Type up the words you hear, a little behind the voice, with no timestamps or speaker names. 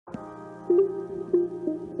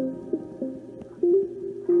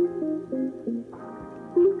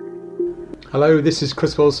Hello, this is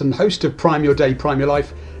Chris Wilson, host of Prime Your Day, Prime Your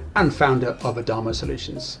Life, and founder of Adama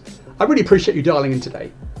Solutions. I really appreciate you dialing in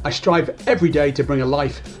today. I strive every day to bring a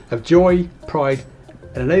life of joy, pride,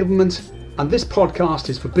 and enablement, and this podcast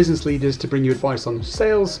is for business leaders to bring you advice on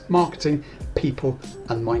sales, marketing, people,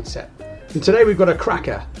 and mindset. And today we've got a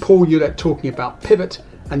cracker, Paul Ulett, talking about pivot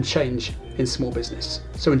and change in small business.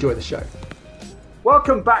 So enjoy the show.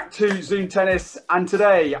 Welcome back to Zoom Tennis, and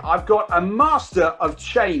today I've got a master of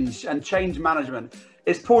change and change management.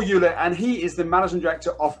 It's Paul Ulett, and he is the Managing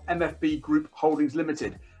Director of MFB Group Holdings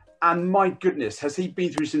Limited. And my goodness, has he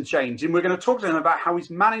been through some change. And we're going to talk to him about how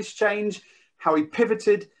he's managed change, how he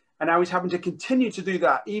pivoted, and how he's having to continue to do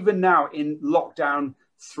that even now in lockdown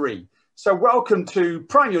 3. So welcome to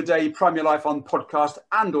Prime Your Day, Prime Your Life on podcast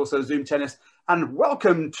and also Zoom Tennis. And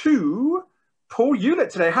welcome to Paul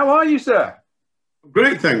Ulett today. How are you, sir?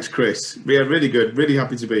 Great, thanks, Chris. We are really good. Really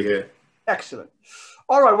happy to be here. Excellent.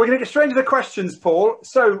 All right, we're going to get straight into the questions, Paul.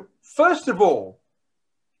 So first of all,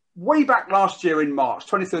 way back last year in March,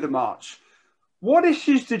 23rd of March, what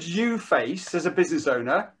issues did you face as a business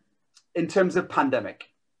owner in terms of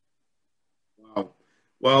pandemic? Wow.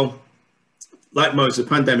 Well, like most, the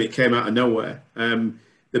pandemic came out of nowhere.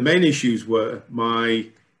 The main issues were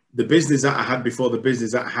the business that I had before the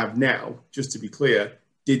business that I have now, just to be clear,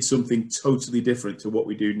 did something totally different to what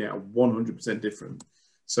we do now, 100% different.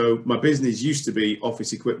 So my business used to be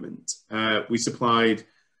office equipment. We supplied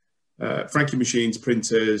franking machines,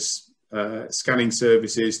 printers, scanning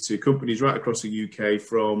services to companies right across the UK,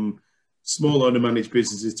 from small owner-managed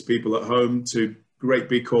businesses to people at home to great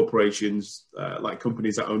big corporations like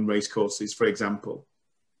companies that own race courses, for example.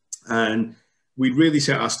 And we really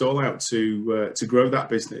set our stall out to grow that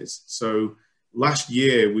business. So last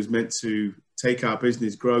year was meant to take our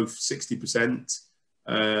business growth 60%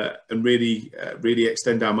 and really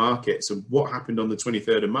extend our market. So what happened on the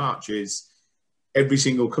 23rd of March is every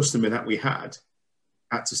single customer that we had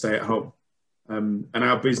to stay at home. And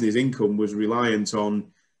our business income was reliant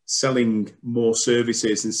on selling more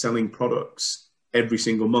services and selling products every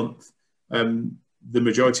single month. The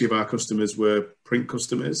majority of our customers were print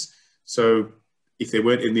customers. So if they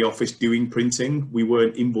weren't in the office doing printing, we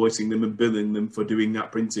weren't invoicing them and billing them for doing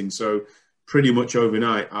that printing. So pretty much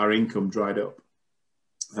overnight, our income dried up.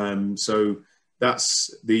 So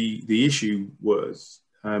that's the issue was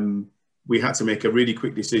we had to make a really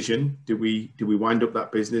quick decision. Do we wind up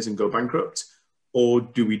that business and go bankrupt, or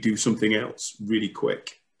do we do something else really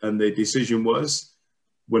quick? And the decision was,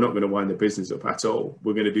 we're not going to wind the business up at all.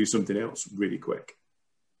 We're going to do something else really quick.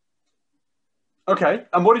 Okay.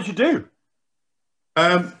 And what did you do?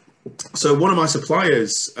 So one of my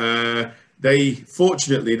suppliers, they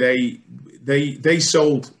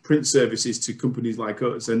sold print services to companies like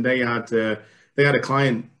us, and they had a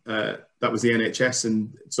client that was the NHS,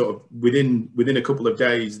 and sort of within a couple of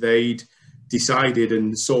days they'd decided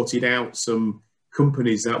and sorted out some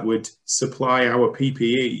companies that would supply our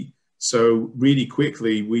PPE. So really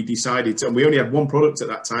quickly we decided, and we only had one product at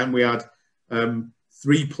that time. We had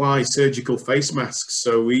 3-ply surgical face masks.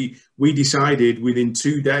 So we decided within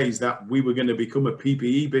 2 days that we were going to become a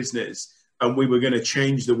PPE business, and we were going to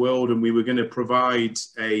change the world, and we were going to provide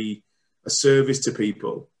a service to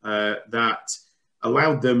people that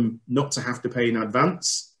allowed them not to have to pay in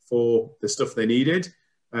advance for the stuff they needed.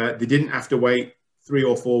 They didn't have to wait 3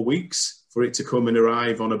 or 4 weeks for it to come and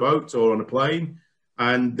arrive on a boat or on a plane.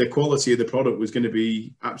 And the quality of the product was going to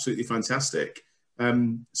be absolutely fantastic.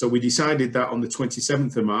 So we decided that on the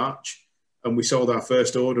 27th of March, and we sold our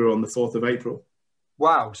first order on the 4th of April.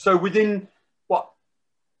 Wow. So within,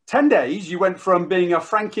 10 days, you went from being a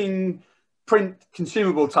franking print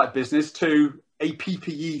consumable type business to a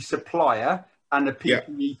PPE supplier and a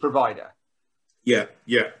PPE provider. Yeah,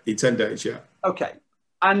 in 10 days, yeah. Okay.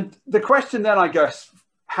 And the question then, I guess,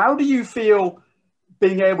 how do you feel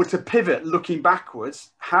being able to pivot looking backwards?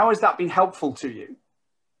 How has that been helpful to you?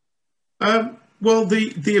 Well,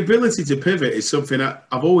 the ability to pivot is something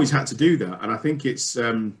I've always had to do that. And I think it's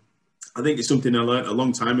something I learned a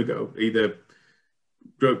long time ago, either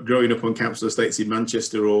growing up on council estates in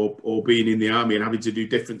Manchester or being in the army and having to do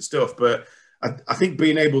different stuff. But I think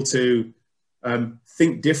being able to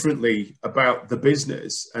think differently about the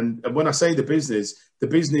business. And when I say the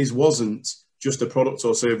business wasn't just a product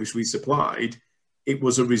or service we supplied. It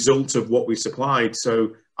was a result of what we supplied.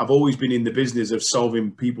 So I've always been in the business of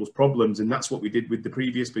solving people's problems. And that's what we did with the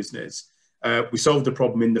previous business. We solved a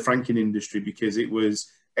problem in the franking industry because it was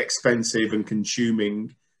expensive and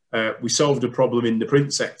consuming. We solved a problem in the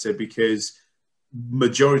print sector because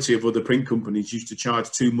majority of other print companies used to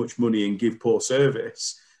charge too much money and give poor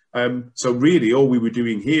service. So really all we were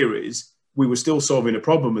doing here is we were still solving a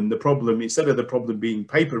problem. And the problem, instead of the problem being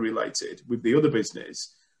paper related with the other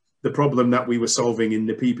business, the problem that we were solving in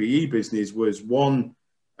the PPE business was one,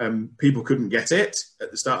 people couldn't get it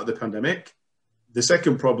at the start of the pandemic. The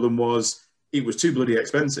second problem was it was too bloody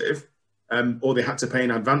expensive, or they had to pay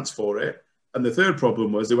in advance for it. And the third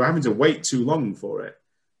problem was they were having to wait too long for it.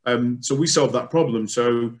 So we solved that problem.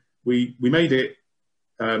 So we made it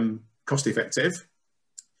cost effective.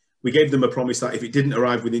 We gave them a promise that if it didn't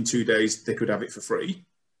arrive within 2 days, they could have it for free.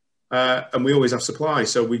 And we always have supply.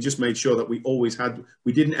 So we just made sure that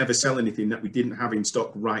we didn't ever sell anything that we didn't have in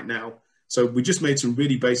stock right now. So we just made some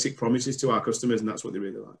really basic promises to our customers, and that's what they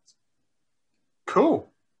really liked. Cool.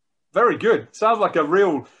 Very good. Sounds like a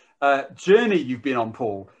real journey you've been on,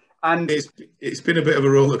 Paul. And it's been a bit of a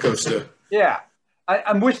roller coaster. Yeah.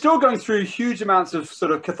 And we're still going through huge amounts of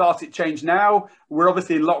sort of cathartic change now. We're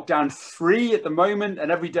obviously in lockdown 3 at the moment.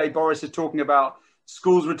 And every day Boris is talking about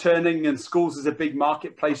schools returning, and schools is a big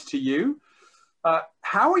marketplace to you.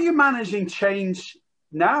 How are you managing change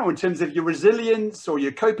now in terms of your resilience or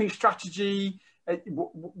your coping strategy?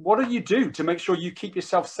 What do you do to make sure you keep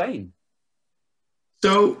yourself sane?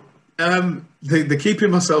 So the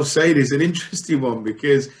keeping myself sane is an interesting one,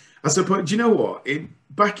 because I suppose, do you know what?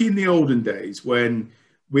 Back in the olden days, when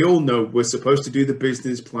we all know we're supposed to do the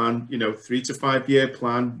business plan, 3 to 5 year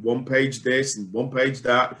plan, 1 page this and 1 page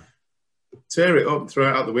that, tear it up and throw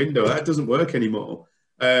it out the window. That doesn't work anymore.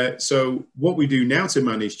 So what we do now to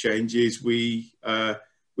manage change is we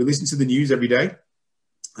listen to the news every day.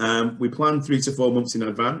 We plan 3 to 4 months in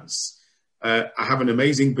advance. I have an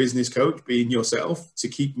amazing business coach, being yourself, to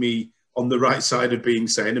keep me on the right side of being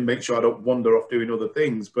sane and make sure I don't wander off doing other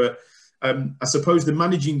things. But I suppose the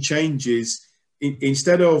managing change is,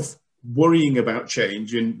 instead of worrying about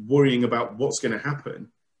change and worrying about what's going to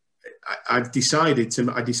happen, I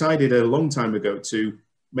decided a long time ago to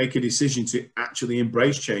make a decision to actually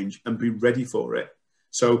embrace change and be ready for it.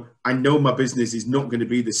 So I know my business is not going to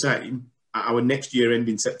be the same at our next year end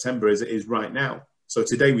in September as it is right now. So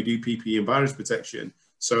today we do PPE and virus protection.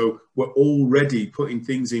 So we're already putting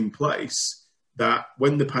things in place that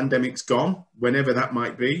when the pandemic's gone, whenever that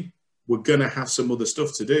might be, we're going to have some other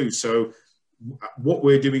stuff to do. So what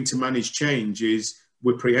we're doing to manage change is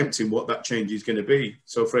we're preempting what that change is going to be.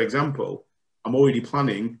 So for example, I'm already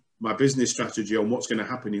planning my business strategy on what's going to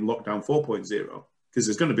happen in lockdown 4.0, because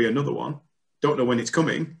there's going to be another one. Don't know when it's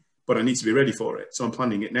coming, but I need to be ready for it. So I'm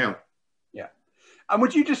planning it now. Yeah. And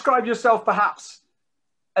would you describe yourself perhaps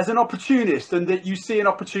as an opportunist, and that you see an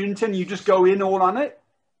opportunity and you just go in all on it?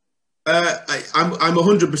 I'm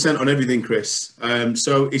 100% on everything, Chris.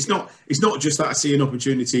 So it's not just that I see an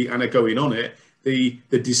opportunity and I go in on it. The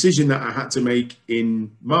decision that I had to make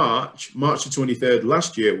in March the 23rd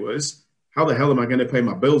last year was, how the hell am I going to pay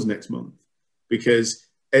my bills next month? Because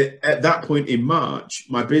at that point in March,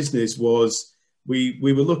 my business was, we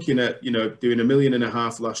were looking at, doing $1.5 million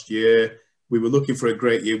last year. We were looking for a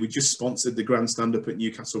great year. We just sponsored the grandstand up at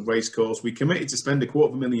Newcastle Racecourse. We committed to spend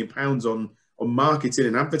 £250,000 on marketing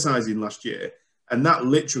and advertising last year. And that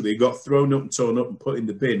literally got thrown up and torn up and put in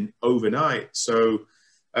the bin overnight. So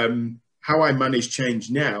how I manage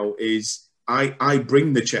change now is I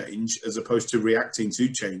bring the change as opposed to reacting to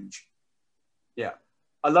change. Yeah,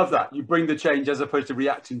 I love that. You bring the change as opposed to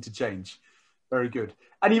reacting to change. Very good.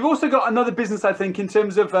 And you've also got another business, I think, in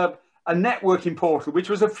terms of a networking portal, which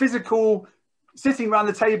was a physical sitting around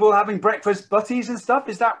the table, having breakfast buddies and stuff.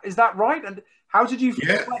 Is that right? And how did you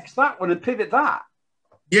flex that one and pivot that?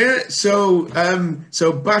 Yeah, so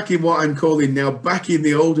back in what I'm calling now, back in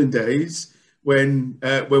the olden days, when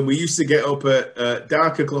we used to get up at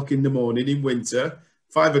dark o'clock in the morning in winter,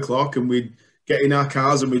 5 o'clock, and we'd get in our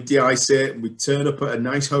cars and we'd de-ice it, and we'd turn up at a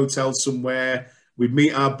nice hotel somewhere, we'd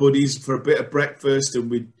meet our buddies for a bit of breakfast, and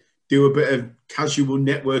we'd do a bit of casual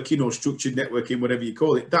networking or structured networking, whatever you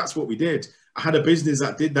call it. That's what we did. I had a business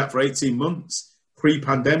that did that for 18 months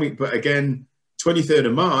pre-pandemic, but again, 23rd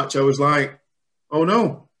of March, I was like, oh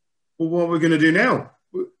no, well, what are we going to do now?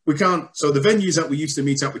 We can't. So the venues that we used to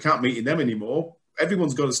meet at, we can't meet in them anymore.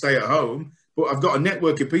 Everyone's got to stay at home, but I've got a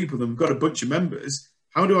network of people and we've got a bunch of members.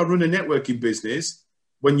 How do I run a networking business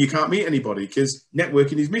when you can't meet anybody? Because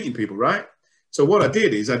networking is meeting people, right? So what I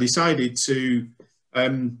did is I decided to,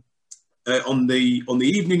 on the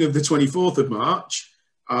evening of the 24th of March,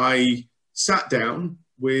 I sat down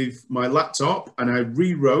with my laptop and I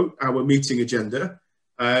rewrote our meeting agenda.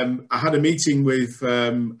 I had a meeting with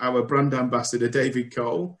our brand ambassador, David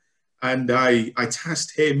Cole, and I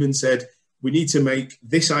tasked him and said, we need to make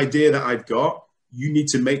this idea that I've got, you need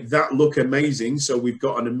to make that look amazing. So we've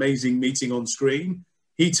got an amazing meeting on screen.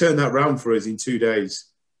 He turned that around for us in 2 days.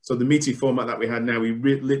 So the meeting format that we had now, we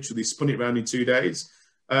literally spun it around in 2 days.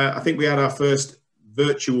 I think we had our first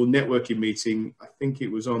virtual networking meeting. I think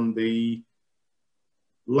it was on the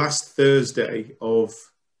last Thursday of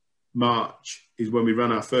March is when we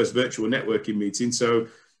ran our first virtual networking meeting. So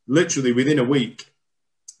literally within a week,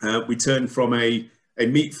 we turned from a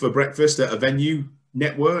meet for breakfast at a venue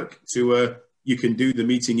network to a you can do the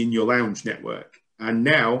meeting in your lounge network. And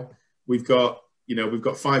now we've got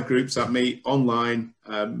 5 groups that meet online.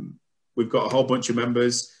 We've got a whole bunch of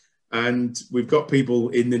members, and we've got people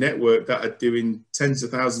in the network that are doing tens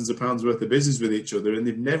of thousands of pounds worth of business with each other, and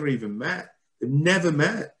they've never even met. They've never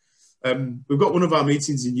met. We've got one of our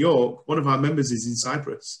meetings in York. One of our members is in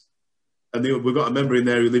Cyprus, and we've got a member in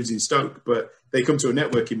there who lives in Stoke, but they come to a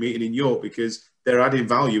networking meeting in York because they're adding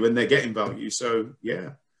value and they're getting value. So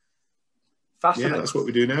yeah. Fascinating. Yeah, that's what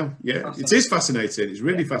we do now. Yeah, it is fascinating. It's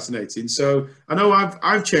really fascinating. So I know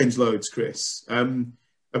I've changed loads, Chris.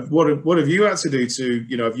 What have you had to do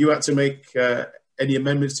to, have you had to make any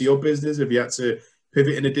amendments to your business? Have you had to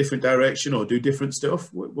pivot in a different direction or do different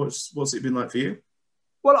stuff? What's it been like for you?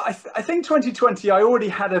 Well, I think 2020, I already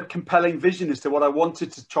had a compelling vision as to what I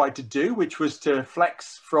wanted to try to do, which was to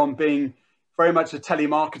flex from being very much a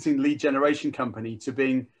telemarketing lead generation company to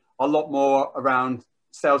being a lot more around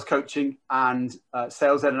sales coaching and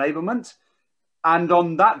sales enablement. And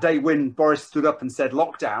on that day when Boris stood up and said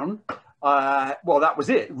lockdown, well, that was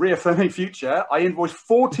it, reaffirming future. I invoiced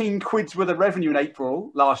 14 quid's worth of revenue in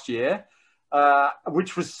April last year,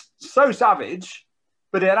 which was so savage,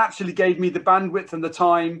 but it actually gave me the bandwidth and the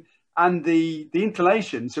time and the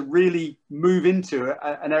inclination to really move into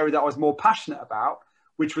an area that I was more passionate about,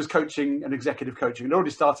 which was coaching and executive coaching. I'd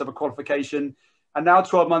already started up a qualification. And now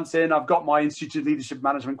 12 months in, I've got my Institute of Leadership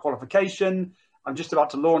Management qualification. I'm just about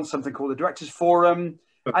to launch something called the Directors Forum.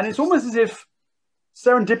 And it's almost as if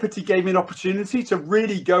serendipity gave me an opportunity to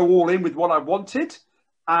really go all in with what I wanted.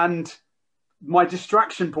 And my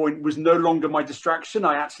distraction point was no longer my distraction.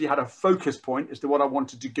 I actually had a focus point as to what I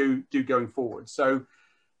wanted to do going forward. So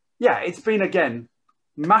yeah, it's been, again,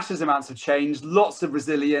 massive amounts of change, lots of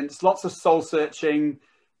resilience, lots of soul searching.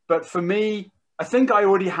 But for me, I think I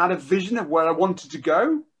already had a vision of where I wanted to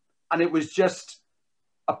go. And it was just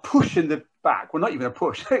a push in the back. Well, not even a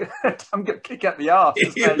push. I'm going to kick at the arse.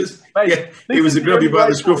 It was a grab you by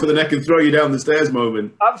the scruff of the neck and throw you down the stairs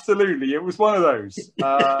moment. Absolutely. It was one of those.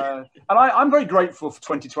 And I'm very grateful for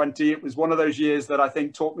 2020. It was one of those years that I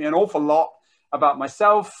think taught me an awful lot about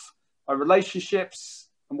myself, my relationships,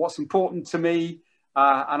 and what's important to me.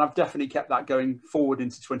 And I've definitely kept that going forward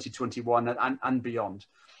into 2021 and beyond.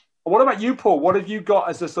 What about you, Paul? What have you got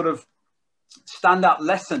as a sort of standout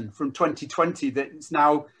lesson from 2020 that's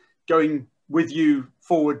now going with you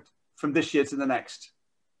forward from this year to the next?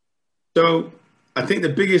 So I think the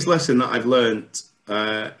biggest lesson that I've learned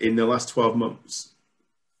in the last 12 months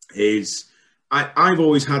is I've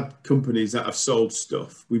always had companies that have sold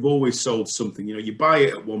stuff. We've always sold something. You buy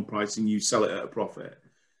it at one price and you sell it at a profit.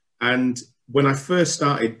 And when I first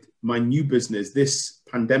started my new business, this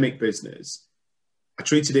pandemic business, I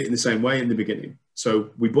treated it in the same way in the beginning. So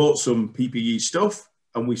we bought some PPE stuff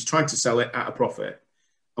and we tried to sell it at a profit.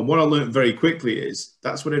 And what I learned very quickly is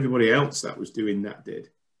that's what everybody else that was doing that did.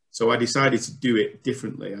 So I decided to do it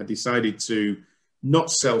differently. I decided to not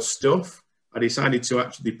sell stuff. I decided to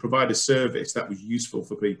actually provide a service that was useful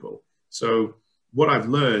for people. So what I've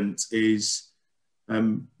learned is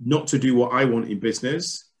not to do what I want in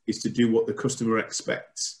business, is to do what the customer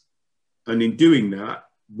expects. And in doing that,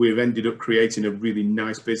 we've ended up creating a really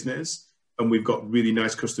nice business, and we've got really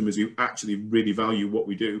nice customers who actually really value what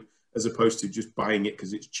we do, as opposed to just buying it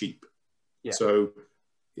because it's cheap. Yeah. So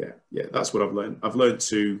yeah, that's what I've learned. I've learned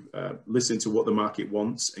to listen to what the market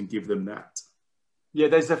wants and give them that. Yeah,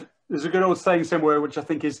 there's a good old saying somewhere, which I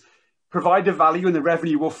think is provide the value and the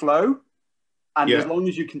revenue will flow. And as long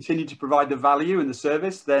as you continue to provide the value and the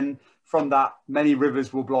service, then from that, many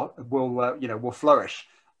rivers will flourish.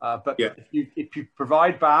 But if you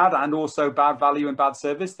provide bad and also bad value and bad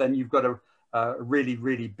service, then you've got a really,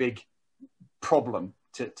 really big problem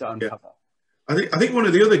to uncover. Yeah. I think one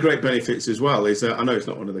of the other great benefits as well is I know it's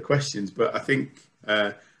not one of the questions, but I think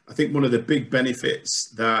one of the big benefits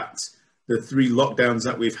that the 3 lockdowns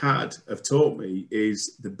that we've had have taught me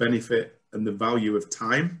is the benefit and the value of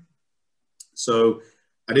time. So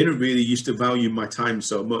I didn't really used to value my time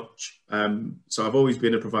so much. So I've always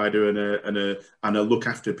been a provider and a look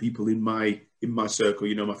after people in my circle,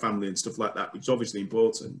 my family and stuff like that, which is obviously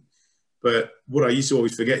important. But what I used to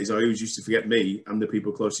always forget is I always used to forget me and the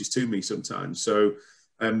people closest to me sometimes. So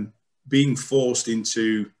being forced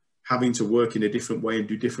into having to work in a different way and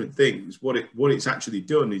do different things. What it's actually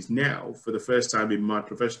done is now, for the first time in my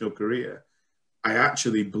professional career, I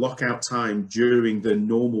actually block out time during the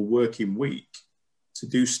normal working week to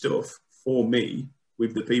do stuff for me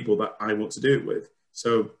with the people that I want to do it with.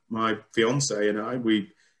 So my fiance and I,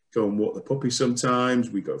 we go and walk the puppy sometimes.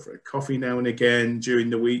 We go for a coffee now and again during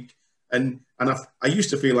the week. And I used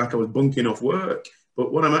to feel like I was bunking off work.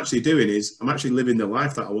 But what I'm actually doing is I'm actually living the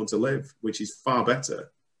life that I want to live, which is far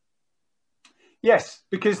better. Yes,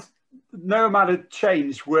 because no amount of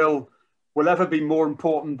change will ever be more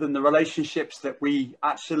important than the relationships that we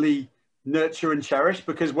actually nurture and cherish.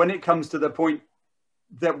 Because when it comes to the point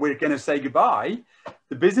that we're going to say goodbye,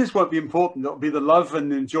 the business won't be important. It'll be the love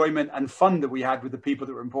and enjoyment and fun that we had with the people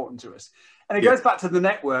that were important to us. And it goes back to the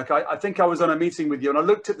network. I think I was on a meeting with you and I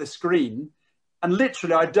looked at the screen and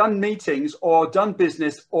literally I'd done meetings or done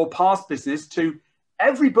business or past business to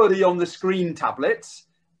everybody on the screen tablets.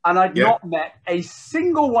 And I'd not met a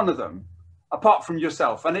single one of them apart from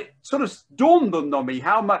yourself. And it sort of dawned on me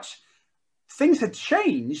how much things had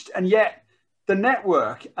changed. And yet the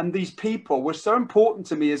network and these people were so important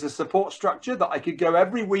to me as a support structure that I could go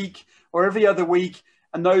every week or every other week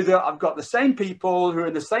and know that I've got the same people who are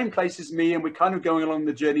in the same place as me and we're kind of going along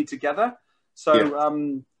the journey together. So,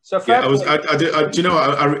 fair play. Do you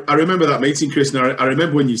know, I remember that meeting, Chris, and I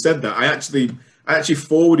remember when you said that. I actually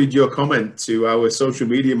forwarded your comment to our social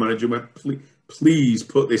media manager and went, please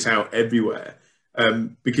put this out everywhere,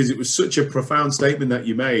 because it was such a profound statement that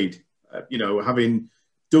you made, having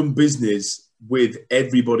done business with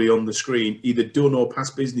everybody on the screen, either done or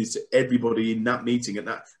past business to everybody in that meeting and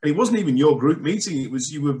it wasn't even your group meeting. It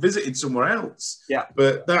was, you were visiting somewhere else. Yeah.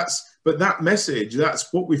 But that message,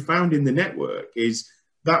 that's what we found in the network, is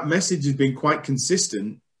that message has been quite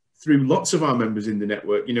consistent through lots of our members in the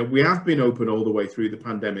network. We have been open all the way through the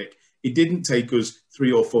pandemic. It didn't take us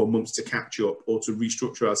 3 or 4 months to catch up or to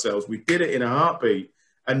restructure ourselves. We did it in a heartbeat.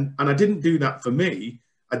 And I didn't do that for me.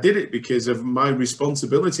 I did it because of my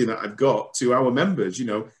responsibility that I've got to our members.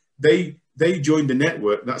 They joined a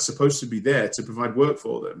network that's supposed to be there to provide work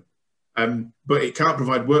for them. But it can't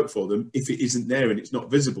provide work for them if it isn't there and it's not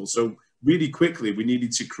visible. So really quickly, we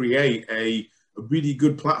needed to create a really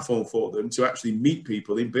good platform for them to actually meet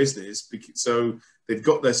people in business. So they've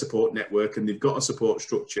got their support network and they've got a support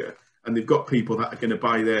structure and they've got people that are going to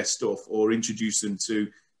buy their stuff or introduce them to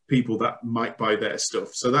people that might buy their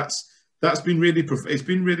stuff. So that's been really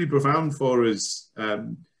profound for us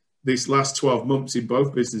this last 12 months in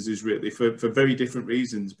both businesses, really, for very different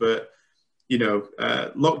reasons. But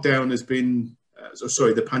lockdown has been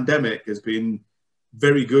the pandemic has been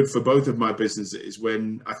very good for both of my businesses.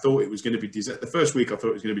 When I thought it was going to be the first week, I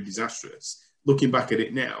thought it was going to be disastrous. Looking back at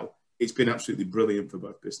it now, it's been absolutely brilliant for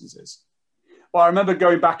both businesses. Well, I remember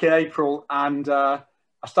going back in April and I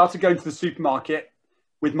started going to the supermarket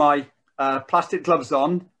with my plastic gloves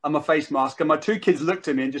on and my face mask, and my 2 kids looked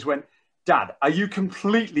at me and just went, "Dad, are you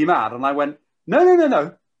completely mad?" And I went,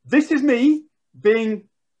 no. This is me being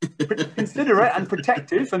considerate and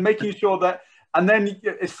protective and making sure that. And then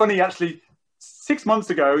it's funny, actually, 6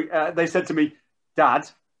 months ago, they said to me, "Dad,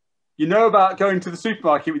 you know about going to the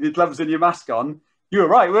supermarket with your gloves and your mask on? You were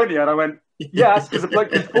right, weren't you?" And I went, "Yes," because the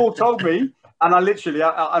bloke in Paul told me. And I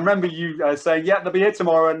remember you saying, "Yeah, they'll be here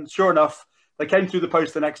tomorrow." And sure enough, they came through the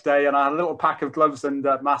post the next day, and I had a little pack of gloves and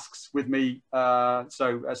masks with me.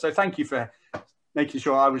 So thank you for making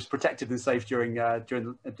sure I was protected and safe during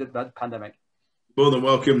the pandemic. More than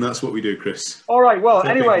welcome. That's what we do, Chris. All right. Well,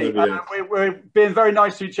 anyway, we're being very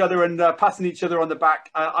nice to each other and patting each other on the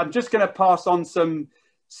back. I'm just going to pass on some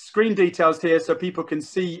screen details here so people can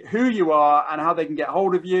see who you are and how they can get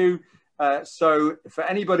hold of you. So for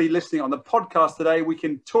anybody listening on the podcast today, we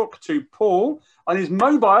can talk to Paul on his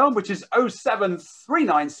mobile, which is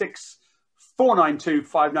 07396 492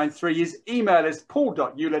 593. His email is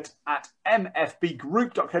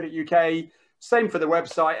paul.ulett@mfbgroup.co.uk. Same for the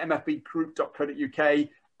website, mfbgroup.co.uk.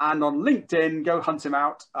 And on LinkedIn, go hunt him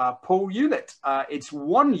out, Paul Ulett. It's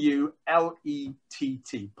 1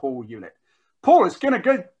 ULETT, Paul Ulett. Paul, it's going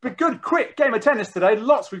to be a good, quick game of tennis today.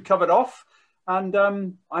 Lots we've covered off. And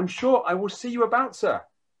I'm sure I will see you about, sir.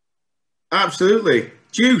 Absolutely.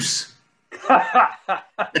 Juice. Match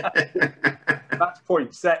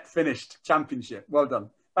point, set, finished. Championship. Well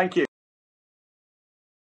done. Thank you.